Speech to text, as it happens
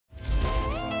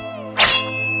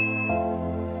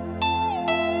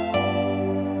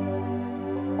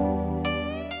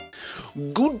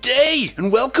Good day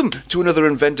and welcome to another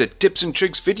Inventor Tips and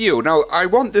Tricks video. Now I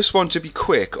want this one to be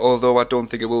quick, although I don't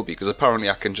think it will be because apparently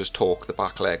I can just talk the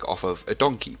back leg off of a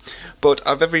donkey. But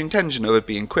I've every intention of it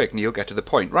being quick and you'll get to the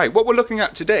point. Right, what we're looking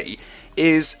at today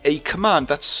is a command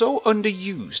that's so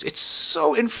underused, it's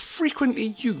so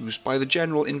infrequently used by the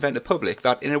general inventor public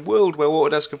that in a world where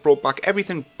Autodesk have brought back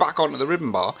everything back onto the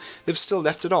ribbon bar, they've still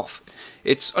left it off.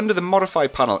 It's under the modify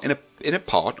panel in a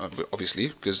part, obviously,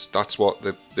 because that's what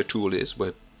the tool is.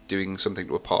 We're doing something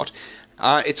to a part.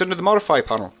 It's under the modify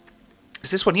panel.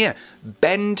 It's this one here,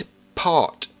 bend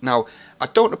part. Now, I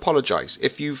don't apologise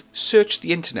if you've searched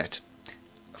the internet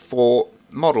for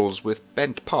models with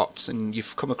bent parts and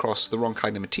you've come across the wrong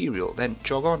kind of material, then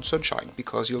jog on, sunshine,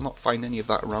 because you'll not find any of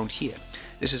that around here.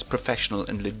 This is professional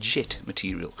and legit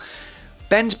material.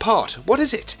 Bend part, what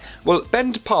is it? Well,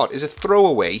 bend part is a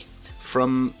throwaway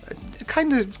from a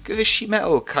kind of a sheet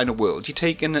metal kind of world. You're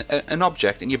taking an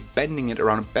object and you're bending it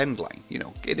around a bend line. You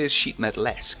know, it is sheet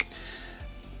metal-esque.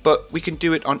 But we can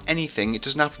do it on anything. It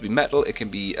doesn't have to be metal. It can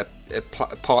be a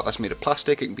part that's made of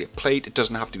plastic. It can be a plate. It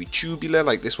doesn't have to be tubular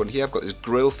like this one here. I've got this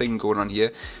grill thing going on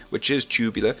here, which is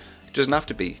tubular. It doesn't have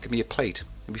to be. It can be a plate.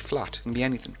 It can be flat. It can be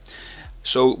anything.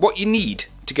 So what you need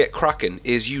to get cracking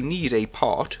is you need a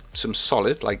part, some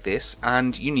solid like this,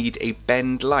 and you need a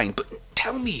bend line. But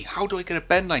tell me, how do I get a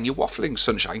bend line? You're waffling,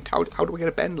 sunshine. How do I get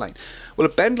a bend line? Well, a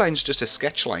bend line is just a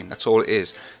sketch line. That's all it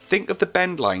is. Think of the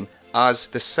bend line as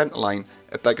the center line,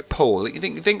 like a pole. You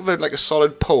think of it like a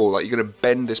solid pole, like you're going to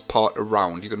bend this part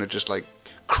around. You're going to just like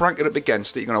crank it up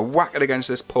against it. You're going to whack it against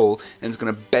this pole, and it's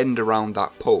going to bend around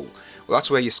that pole. Well, that's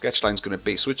where your sketch line is going to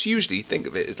be. So it's usually, think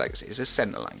of it as like it's a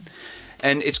center line.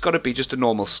 And it's got to be just a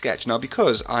normal sketch. Now,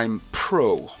 because I'm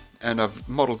pro, and I've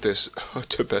modelled this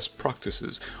to best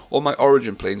practices, all my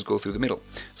origin planes go through the middle.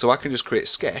 So I can just create a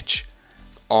sketch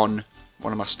on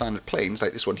one of my standard planes,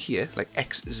 like this one here, like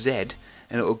XZ,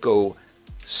 and it'll go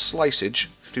sliceage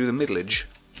through the middleage,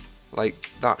 like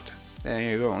that.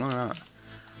 There you go, look at that.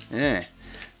 Yeah,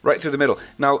 right through the middle.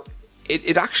 Now,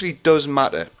 it actually does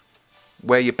matter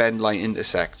where your bend line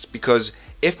intersects, because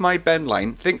if my bend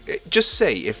line, just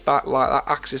say if that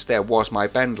axis there was my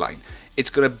bend line, it's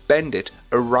going to bend it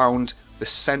around the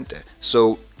center.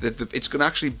 So it's going to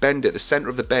actually bend it. The center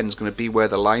of the bend is going to be where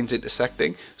the line's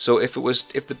intersecting. So if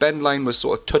the bend line was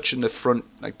sort of touching the front,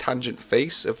 like tangent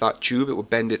face of that tube, it would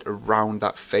bend it around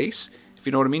that face. If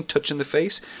you know what I mean, touching the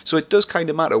face. So it does kind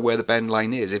of matter where the bend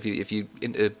line is if you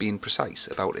being precise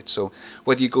about it. So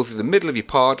whether you go through the middle of your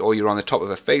part or you're on the top of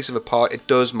a face of a part, it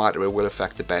does matter. It will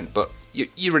affect the bend. But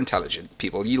you're intelligent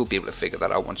people. You'll be able to figure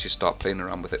that out once you start playing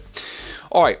around with it.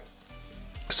 All right.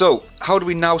 So how do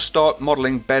we now start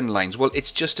modeling bend lines? Well,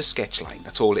 it's just a sketch line.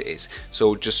 That's all it is.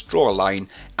 So just draw a line.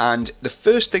 And the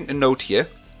first thing to note here,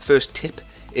 first tip,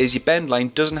 is your bend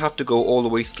line doesn't have to go all the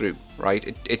way through,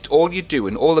 right? All you do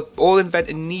and all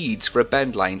Inventor needs for a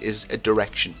bend line is a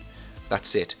direction.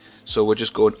 That's it. So we're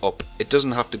just going up. It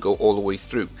doesn't have to go all the way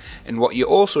through. And what you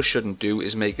also shouldn't do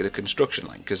is make it a construction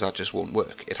line, because that just won't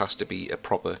work. It has to be a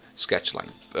proper sketch line.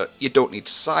 But you don't need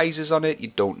sizes on it.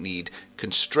 You don't need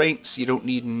constraints. You don't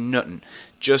need nothing.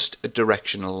 Just a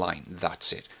directional line.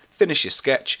 That's it. Finish your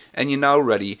sketch and you're now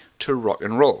ready to rock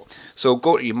and roll. So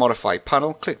go to your modify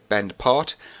panel, click bend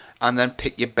part, and then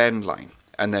pick your bend line.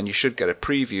 And then you should get a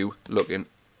preview looking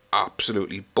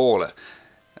absolutely baller.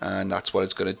 And that's what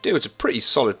it's going to do. It's a pretty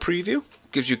solid preview.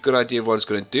 Gives you a good idea of what it's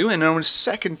going to do. And then the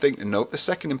second thing to note, the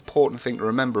second important thing to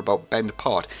remember about bend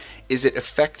part is it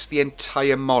affects the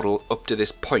entire model up to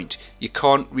this point. You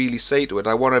can't really say to it,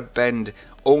 I want to bend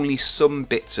only some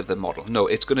bits of the model. No,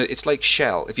 it's like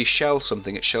shell. If you shell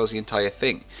something, it shells the entire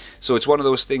thing. So it's one of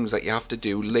those things that you have to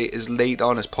do as late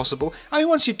on as possible. I mean,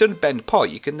 once you've done bend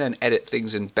part, you can then edit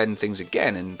things and bend things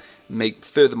again and make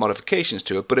further modifications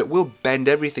to it, but it will bend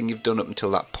everything you've done up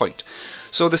until that point.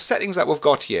 So the settings that we've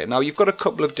got here, now you've got a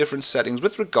couple of different settings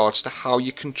with regards to how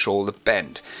you control the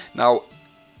bend. Now,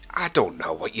 I don't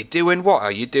know what you're doing. What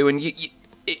are you doing?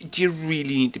 Do you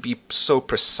really need to be so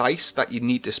precise that you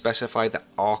need to specify the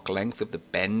arc length of the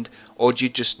bend, or do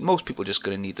you most people are just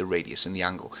going to need the radius and the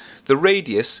angle? The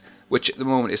radius, which at the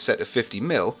moment is set to 50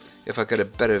 mil, if I get a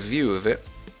better view of it,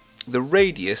 the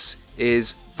radius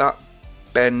is that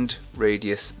bend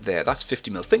radius there. That's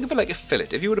 50 mil. Think of it like a fillet.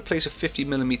 If you were to place a 50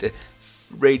 millimeter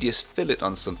radius fillet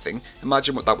on something,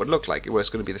 imagine what that would look like, where it's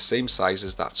going to be the same size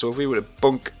as that. So if we were to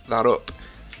bunk that up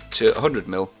to 100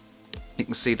 mil, you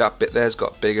can see that bit there's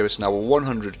got bigger. It's now a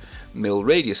 100 mil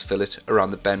radius fillet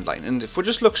around the bend line. And if we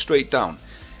just look straight down,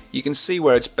 you can see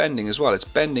where it's bending as well. It's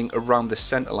bending around the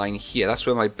center line here. That's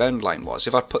where my bend line was.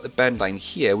 If I put the bend line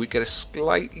here, we get a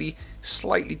slightly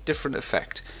different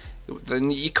effect.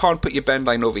 then you can't put your bend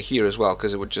line over here as well,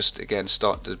 because it would just again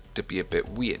start to be a bit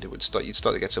weird. You'd start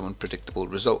to get some unpredictable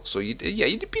results. So you'd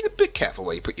be a bit careful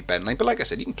where you put your bend line. But like I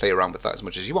said, you can play around with that as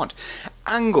much as you want.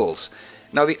 Angles.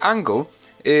 Now the angle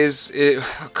is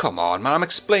come on, man, I'm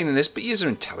explaining this, but you're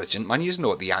intelligent, man. You know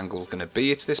what the angle's going to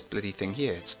be. It's this bloody thing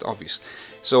here. It's obvious.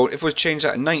 So if we change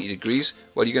that to 90 degrees,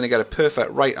 well, you're going to get a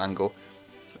perfect right angle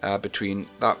between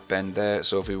that bend there.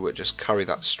 So if we were just carry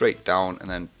that straight down and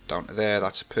then down to there,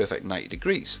 that's a perfect 90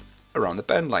 degrees around the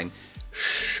bend line.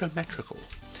 Symmetrical.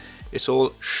 It's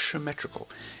all symmetrical.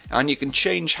 And you can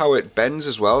change how it bends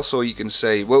as well. So you can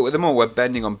say, well, at the moment we're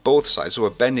bending on both sides, so we're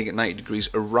bending at 90 degrees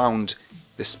around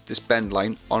this bend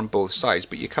line on both sides.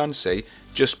 But you can say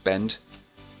just bend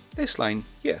this line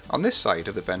here on this side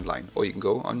of the bend line, or you can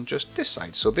go on just this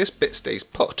side. So this bit stays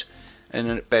put, and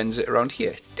then it bends it around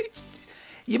here.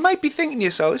 You might be thinking to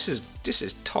yourself, this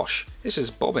is tosh, this is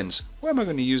bobbins, where am I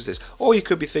going to use this? Or you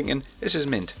could be thinking, this is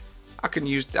mint. I could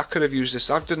have used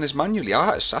this. I've done this manually.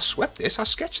 I swept this. I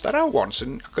sketched that out once,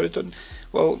 and I could have done.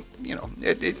 Well, you know,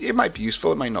 it might be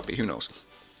useful. It might not be. Who knows?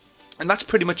 And that's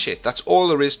pretty much it. That's all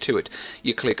there is to it.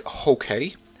 You click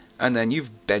OK, and then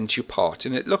you've bent your part,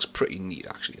 and it looks pretty neat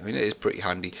actually. I mean, it is pretty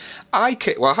handy. I've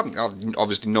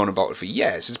obviously known about it for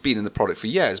years. It's been in the product for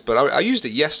years, but I used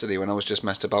it yesterday when I was just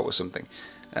messed about with something.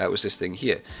 It was this thing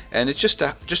here, and it's just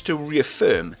to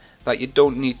reaffirm that you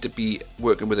don't need to be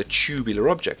working with a tubular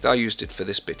object. I used it for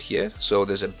this bit here. So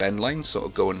there's a bend line sort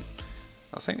of going,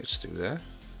 I think it's through there.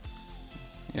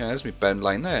 Yeah, there's my bend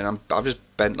line there, and I've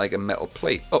just bent like a metal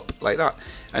plate up like that.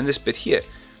 And this bit here,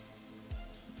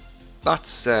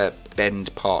 that's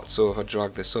bend part. So if I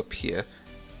drag this up here,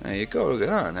 there you go, look at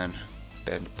that, and then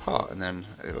bend part, and then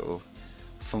a little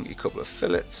funky couple of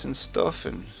fillets and stuff,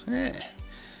 and yeah.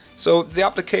 So the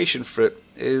application for it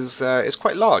is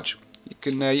quite large.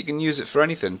 You can use it for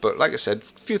anything, but like I said, a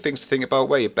few things to think about: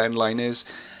 where your bend line is,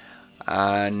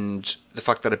 and the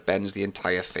fact that it bends the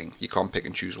entire thing. You can't pick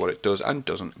and choose what it does and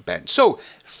doesn't bend. So,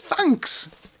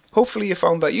 thanks! Hopefully you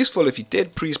found that useful. If you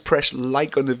did, please press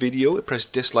like on the video, press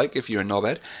dislike if you're a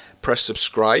knobhead, press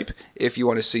subscribe if you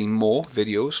want to see more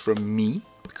videos from me,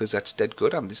 because that's dead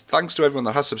good. And thanks to everyone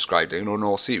that has subscribed. In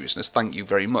all seriousness, thank you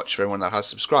very much for everyone that has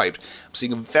subscribed. I'm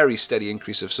seeing a very steady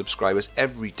increase of subscribers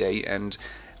every day, and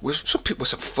with some people with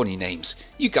some funny names.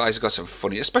 You guys have got some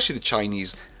funny, especially the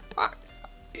Chinese.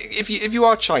 If you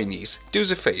are Chinese, do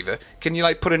us a favour. Can you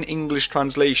like put an English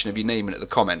translation of your name into the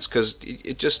comments? Because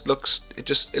it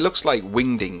looks like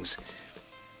wingdings.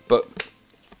 But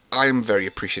I'm very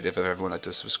appreciative of everyone that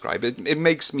does subscribe. It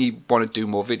makes me want to do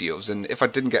more videos. And if I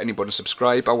didn't get anybody to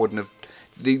subscribe, I wouldn't have.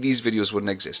 These videos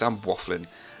wouldn't exist. I'm waffling.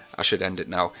 I should end it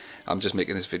now. I'm just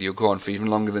making this video go on for even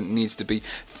longer than it needs to be.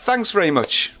 Thanks very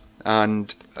much.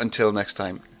 And until next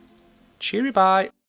time, cheery bye.